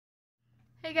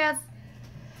Hey guys,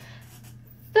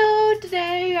 so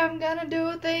today I'm gonna do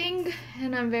a thing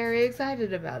and I'm very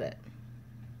excited about it.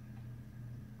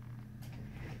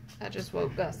 I just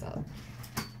woke Gus up.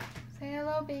 Say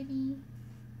hello, baby.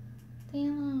 Say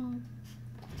hello.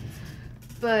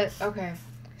 But okay,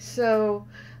 so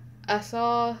I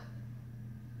saw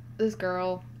this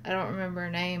girl, I don't remember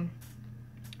her name,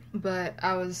 but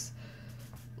I was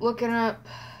looking up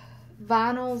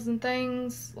vinyls and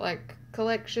things, like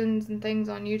collections and things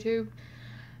on YouTube,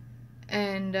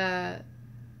 and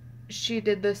she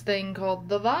did this thing called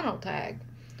the vinyl tag.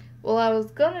 Well, I was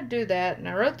gonna do that, and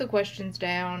I wrote the questions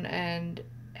down, and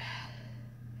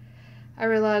I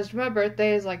realized my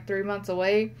birthday is like 3 months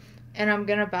away, and I'm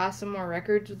gonna buy some more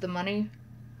records with the money.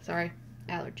 Sorry,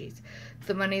 allergies.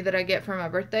 The money that I get for my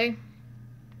birthday.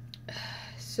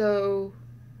 So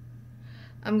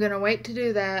I'm gonna wait to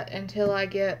do that until I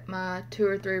get my 2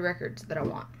 or 3 records that I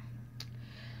want.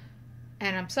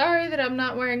 And I'm sorry that I'm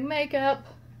not wearing makeup.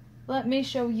 Let me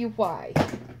show you why.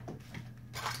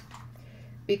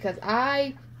 Because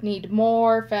I need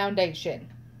more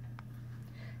foundation.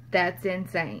 That's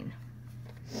insane.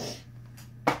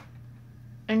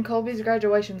 And Colby's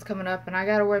graduation's coming up, and I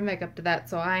gotta wear makeup to that,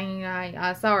 so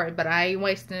I sorry, but I ain't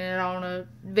wasting it on a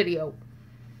video.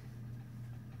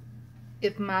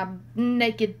 If my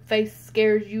naked face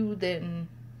scares you, then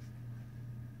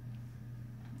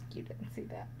you didn't see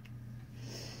that.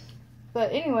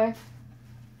 But anyway,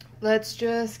 let's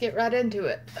just get right into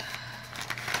it.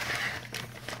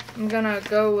 I'm gonna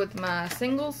go with my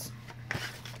singles.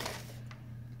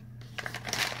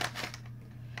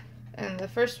 And the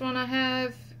first one I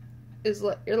have is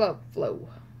Let Your Love Flow.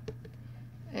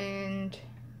 And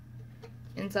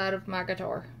Inside of My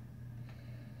Guitar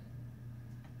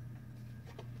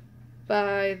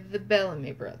by the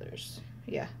Bellamy Brothers.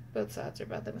 Yeah, both sides are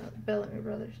by the Bellamy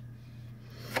Brothers.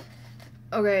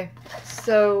 Okay,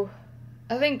 so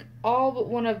I think all but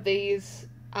one of these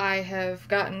I have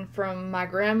gotten from my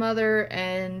grandmother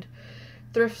and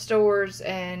thrift stores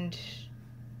and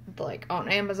like on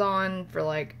Amazon for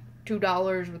like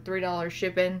 $2 with $3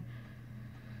 shipping.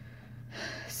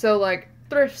 So like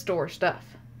thrift store stuff.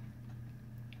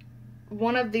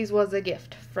 One of these was a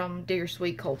gift from Dear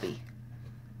Sweet Colby.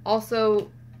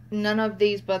 Also, none of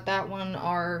these but that one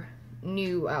are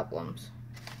new albums.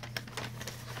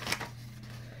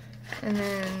 And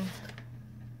then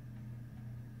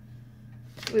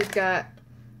we've got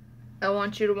I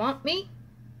Want You to Want Me.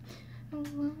 I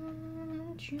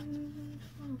want you to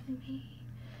want me.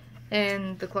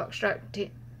 And The Clock Strikes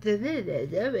 10.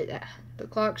 The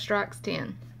Clock Strikes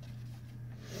 10.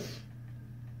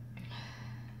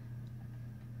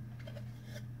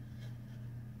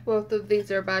 Both of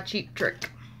these are by Cheap Trick.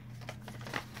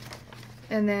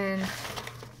 And then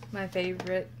my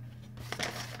favorite,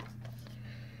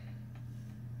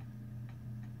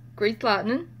 Grease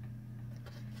Lightning,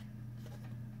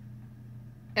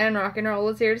 and Rock and Roll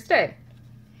Is Here to Stay.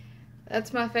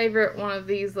 That's my favorite one of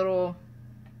these little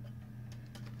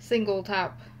single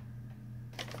type.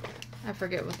 I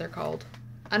forget what they're called.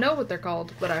 I know what they're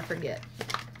called, but I forget.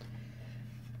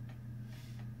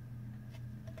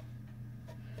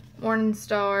 Morning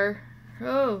Star.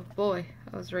 Oh boy,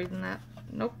 I was reading that.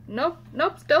 Nope,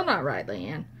 still not right,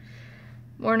 Leanne.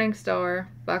 Morning Star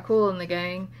by Kool and the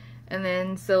Gang, and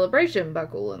then Celebration by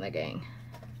Kool and the Gang.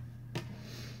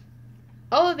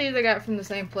 All of these I got from the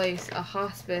same place, a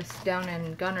hospice down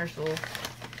in Gunnersville.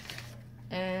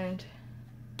 And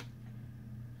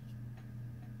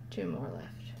 2 more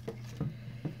left.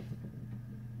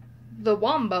 The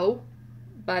Wombo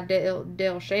by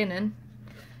Dale Shannon,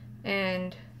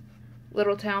 and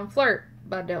Little Town Flirt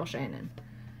by Dale Shannon.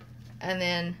 And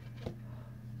then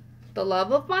The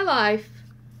Love of My Life,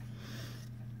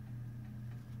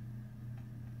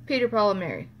 Peter, Paul, and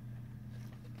Mary.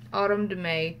 Autumn to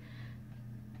May.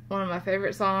 One of my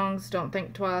favorite songs, Don't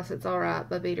Think Twice, It's Alright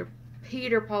by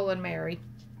Peter, Paul, and Mary.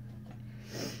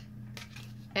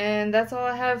 And that's all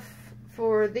I have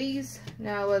for these.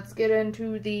 Now let's get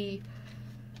into the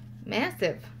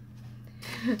massive.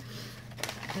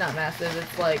 Not massive,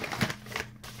 it's like...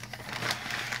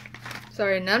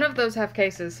 Sorry, none of those have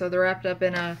cases, so they're wrapped up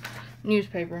in a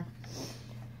newspaper.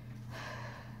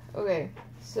 Okay,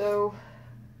 so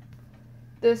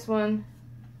this one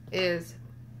is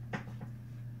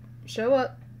Show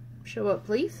Up. Show Up,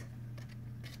 Please.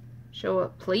 Show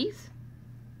Up, Please.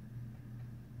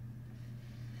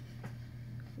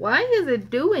 Why is it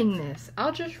doing this?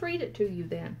 I'll just read it to you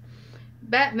then.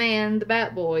 Batman, the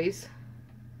Bat Boys.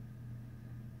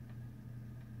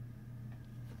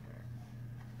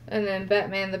 And then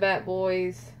Batman, the Bat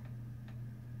Boys.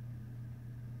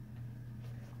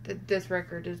 this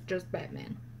record is just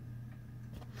Batman.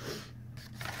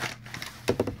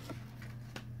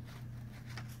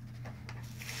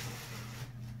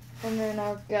 And then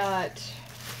I've got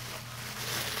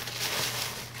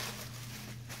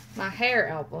my Hair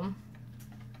album.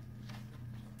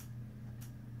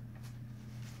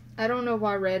 I don't know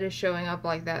why red is showing up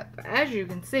like that, but as you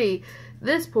can see,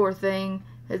 this poor thing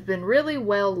has been really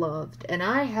well loved, and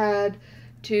I had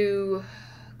to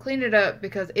clean it up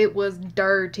because it was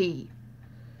dirty.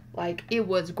 Like, it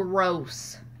was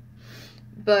gross.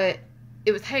 But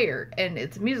it was Hair, and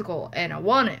it's a musical, and I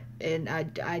want it, and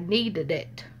I needed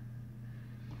it.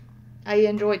 I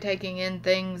enjoy taking in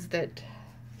things that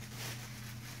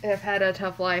have had a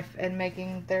tough life and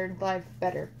making their life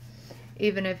better,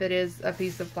 even if it is a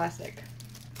piece of plastic.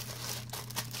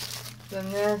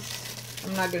 Then this,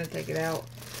 I'm not going to take it out.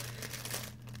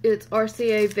 It's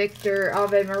RCA Victor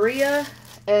Ave Maria,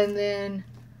 and then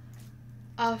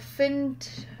a Fintault.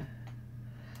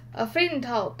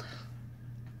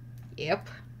 Yep.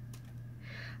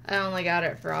 I only got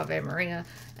it for Ave Maria,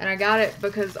 and I got it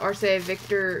because RCA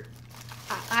Victor,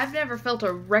 I've never felt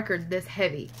a record this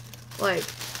heavy. Like,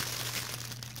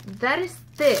 that is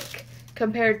thick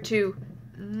compared to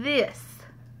this.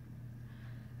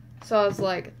 So I was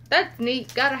like, that's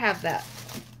neat, gotta have that.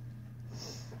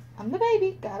 I'm the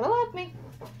baby, gotta love me.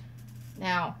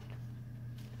 Now,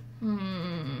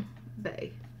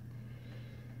 Bay.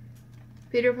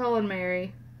 Peter, Paul, and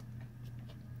Mary,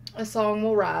 A Song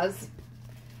Will Rise.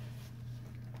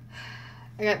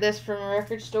 I got this from a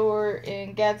record store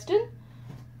in Gadsden.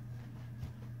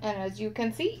 And as you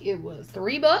can see, it was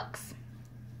 $3.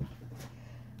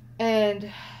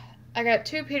 And I got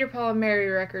 2 Peter, Paul, and Mary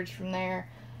records from there.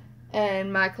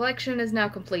 And my collection is now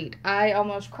complete. I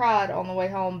almost cried on the way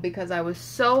home because I was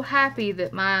so happy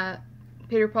that my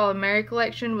Peter, Paul, and Mary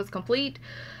collection was complete.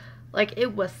 Like,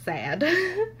 it was sad.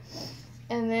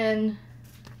 And then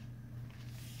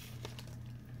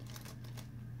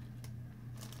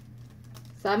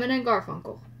Simon and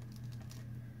Garfunkel.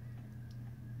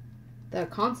 The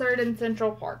concert in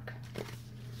Central Park.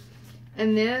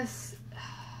 And this,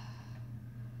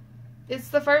 it's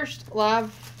the first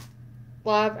live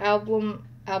album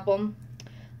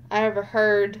I ever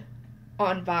heard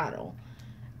on vinyl.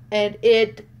 And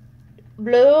it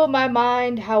blew my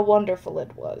mind how wonderful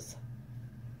it was.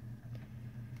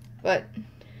 But,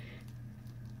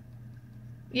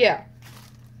 yeah.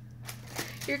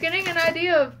 You're getting an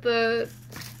idea of the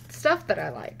stuff that I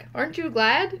like. Aren't you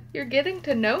glad? You're getting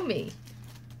to know me.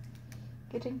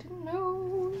 Getting to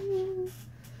know you.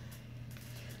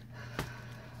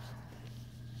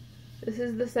 This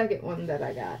is the second one that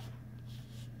I got.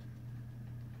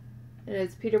 And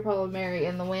it's Peter, Paul, and Mary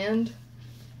in the Wind.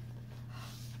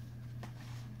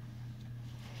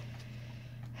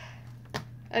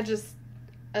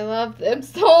 I love them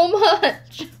so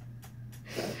much.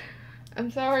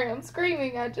 I'm sorry, I'm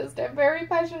screaming. I'm very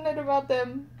passionate about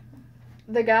them.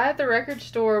 The guy at the record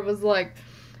store was like,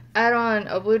 add on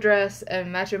a blue dress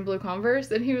and matching blue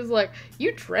Converse, and he was like,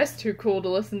 you dress too cool to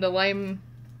listen to lame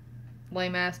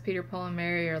ass Peter, Paul, and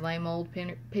Mary, or lame old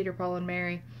Peter, Paul, and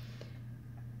Mary.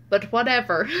 But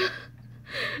whatever.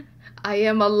 I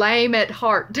am a lame at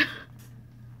heart.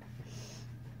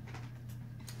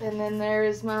 And then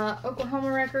there's my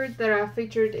Oklahoma record that I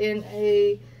featured in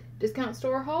a discount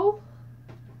store haul.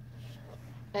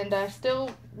 And I still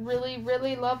really,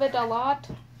 really love it a lot.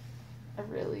 I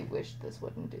really wish this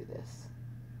wouldn't do this.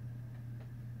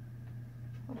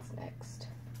 What's next?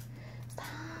 Stop.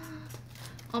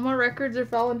 All my records are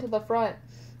falling to the front.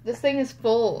 This thing is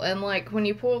full, and like when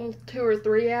you pull 2 or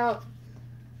 3 out.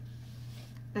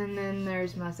 And then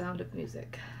there's my Sound of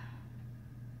Music.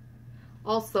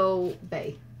 Also,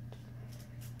 Bay.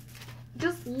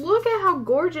 Just look at how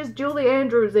gorgeous Julie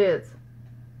Andrews is.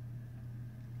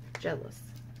 Jealous.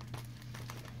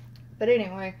 But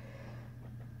anyway.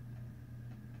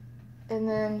 And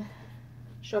then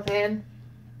Chopin.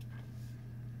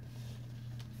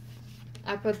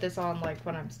 I put this on like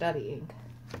when I'm studying.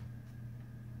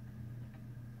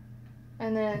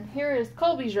 And then here is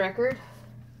Colby's record.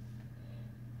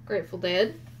 Grateful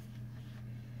Dead.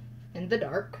 In the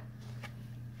Dark.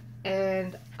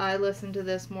 And I listen to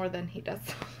this more than he does.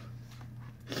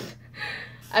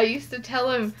 I used to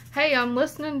tell him, hey, I'm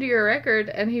listening to your record.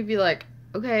 And he'd be like,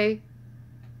 okay.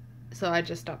 So I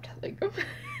just stopped telling him.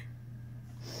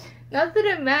 Not that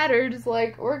it matters,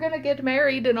 like, we're gonna get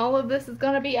married and all of this is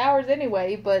gonna be ours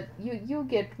anyway, but you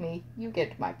get me. You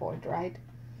get my point, right?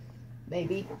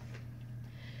 Maybe.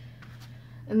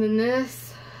 And then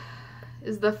this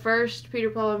is the first Peter,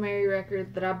 Paul, and Mary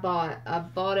record that I bought. I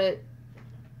bought it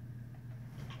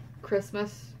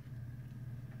Christmas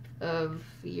of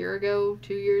a year ago,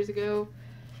 2 years ago.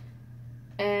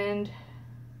 And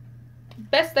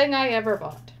best thing I ever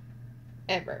bought.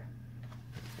 Ever.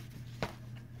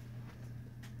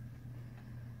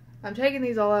 I'm taking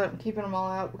these all out and keeping them all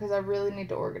out because I really need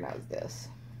to organize this.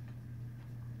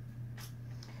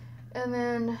 And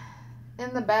then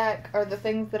in the back are the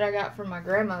things that I got from my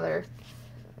grandmother.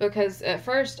 Because at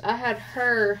first I had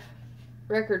her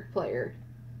record player.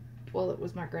 Well, it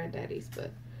was my granddaddy's,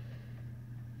 but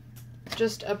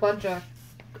just a bunch of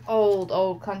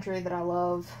old country that I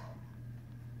love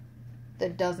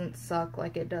that doesn't suck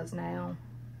like it does now.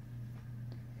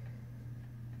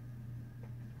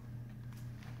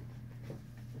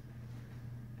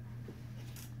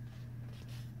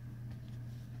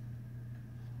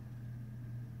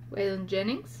 Waylon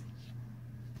Jennings.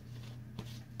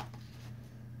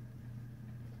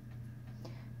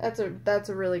 That's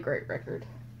a really great record.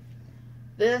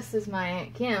 This is my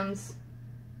Aunt Kim's.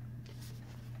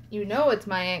 You know it's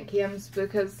my Aunt Kim's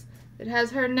because it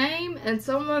has her name and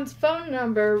someone's phone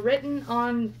number written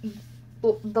on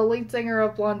the lead singer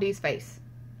of Blondie's face.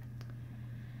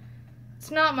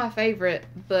 It's not my favorite,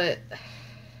 but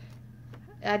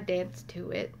I dance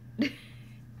to it.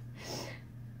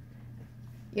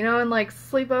 You know, in like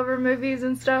sleepover movies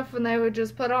and stuff, when they would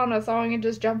just put on a song and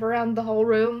just jump around the whole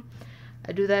room.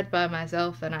 I do that by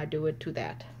myself, and I do it to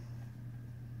that.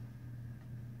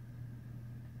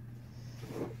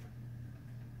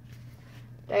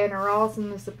 Diana Ross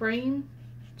and the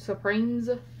Supremes.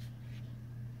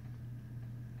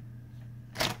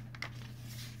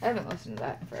 I haven't listened to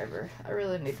that in forever. I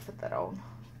really need to put that on.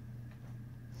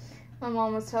 My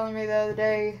mom was telling me the other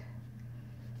day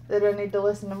that I need to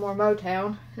listen to more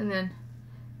Motown. And then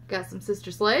got some Sister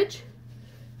Sledge.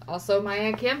 Also my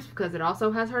Aunt Kim's because it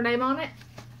also has her name on it.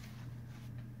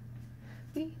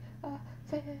 We are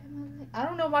family. I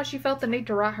don't know why she felt the need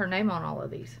to write her name on all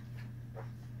of these.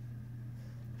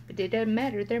 But it doesn't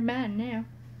matter. They're mine now.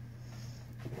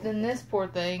 Then this poor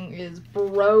thing is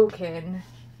broken.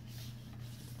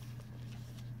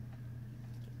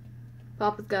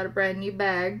 Papa's Got a Brand New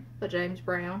Bag by James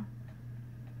Brown.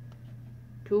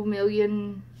 2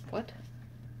 million, what?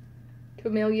 2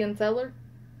 million seller?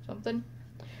 Something.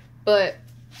 But,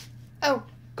 oh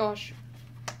gosh.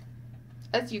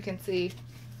 As you can see,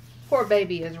 poor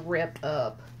baby is ripped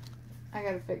up. I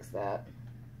gotta fix that.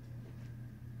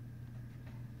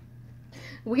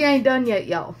 We ain't done yet,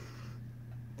 y'all.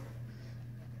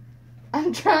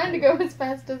 I'm trying to go as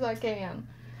fast as I can.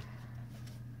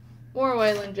 More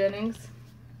Waylon Jennings.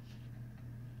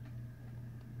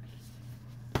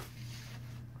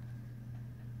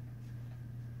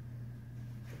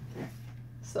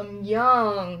 Some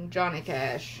young Johnny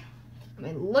Cash. I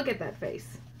mean, look at that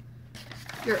face.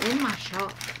 You're in my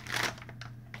shop.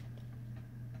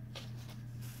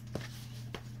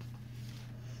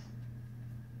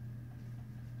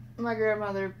 My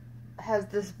grandmother has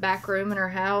this back room in her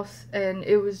house, and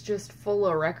it was just full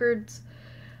of records.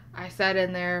 I sat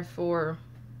in there for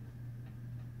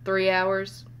 3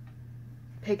 hours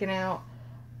picking out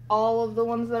all of the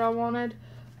ones that I wanted.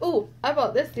 Ooh, I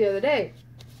bought this the other day.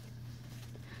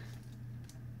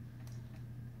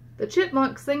 The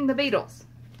Chipmunks Sing the Beatles.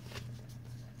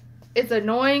 It's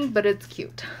annoying, but it's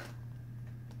cute.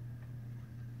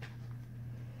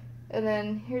 And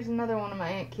then here's another one of my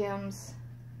Aunt Kim's.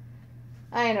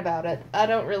 I ain't about it. I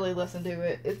don't really listen to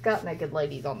it. It's got naked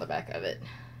ladies on the back of it.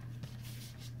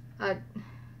 It's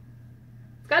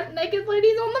got naked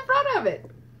ladies on the front of it.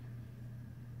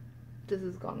 This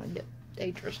is gonna get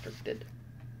age restricted.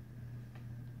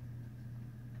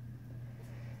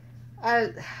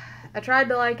 I tried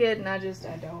to like it and I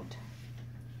don't.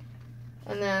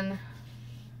 And then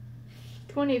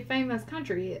 20 famous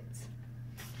country hits.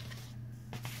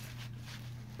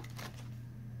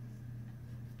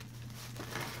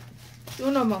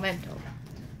 Uno momento.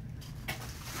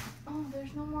 Oh,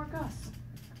 there's no more Gus.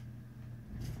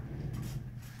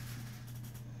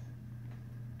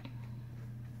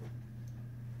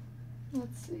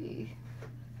 Let's see.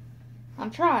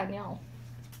 I'm trying, y'all.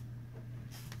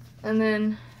 And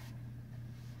then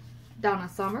Donna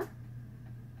Summer.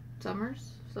 Summer.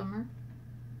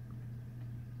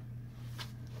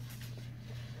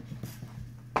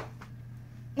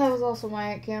 That was also my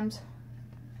Aunt Kim's.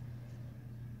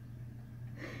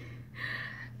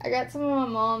 I got some of my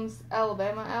mom's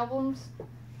Alabama albums,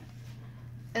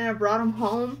 and I brought them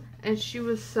home, and she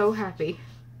was so happy.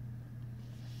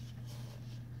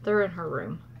 They're in her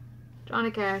room.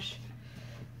 Johnny Cash.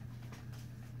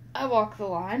 I Walk the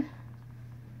Line.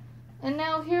 And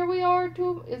now here we are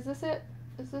to, is this it?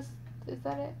 Is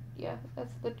that it? Yeah,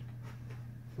 that's the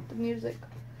the music.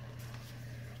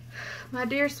 My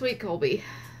dear sweet Colby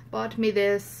bought me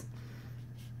this.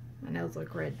 My nails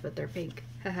look red, but they're pink.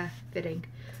 Haha, fitting.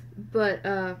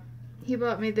 But he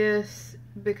bought me this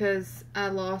because I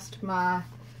lost my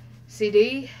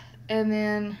CD, and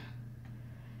then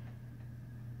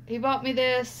he bought me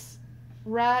this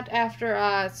right after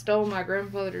I stole my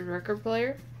grandfather's record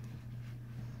player.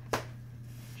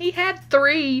 He had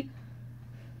 3.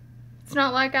 It's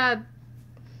not like I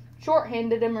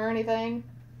shorthanded him or anything.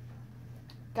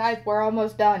 Guys, we're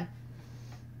almost done.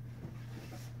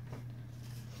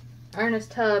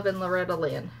 Ernest Tubb and Loretta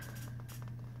Lynn.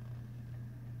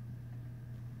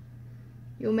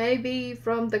 You may be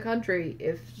from the country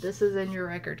if this is in your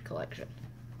record collection.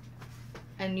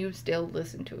 And you still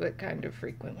listen to it kind of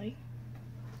frequently.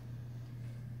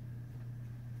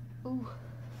 Ooh.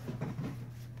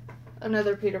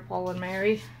 Another Peter, Paul, and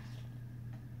Mary.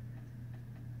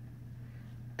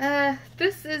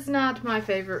 This is not my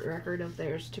favorite record of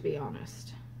theirs, to be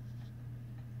honest.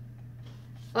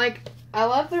 Like, I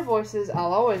love their voices.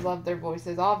 I'll always love their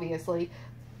voices, obviously.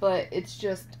 But it's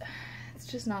just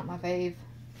not my fave.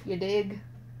 You dig?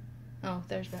 Oh,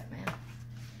 there's Batman. I'm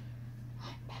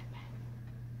Batman.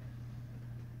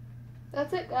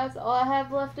 That's it, guys. All I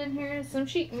have left in here is some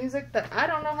sheet music that I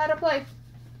don't know how to play.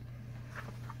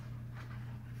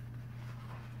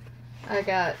 I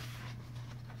got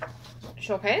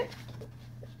Chopin,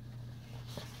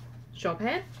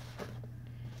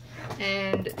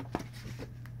 and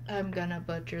I'm gonna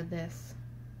butcher this.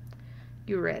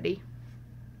 You ready?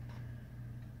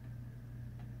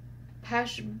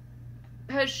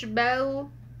 Pachelbel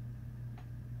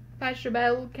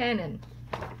Cannon.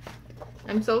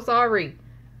 I'm so sorry.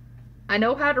 I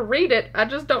know how to read it, I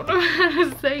just don't know how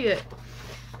to say it.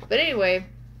 But anyway,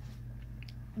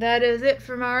 that is it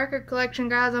for my record collection,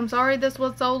 guys. I'm sorry this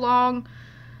was so long.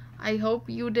 I hope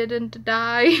you didn't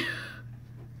die.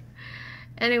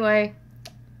 Anyway,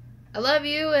 I love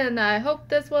you, and I hope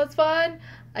this was fun.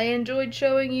 I enjoyed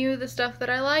showing you the stuff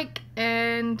that I like,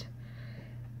 and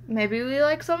maybe we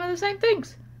like some of the same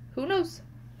things. Who knows?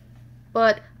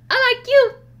 But I like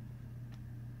you!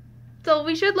 So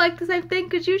we should like the same thing,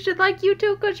 because you should like you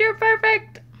too, because you're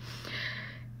perfect!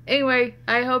 Anyway,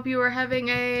 I hope you are having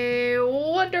a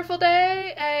wonderful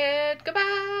day, and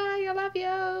goodbye! I love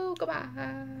you!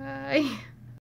 Goodbye!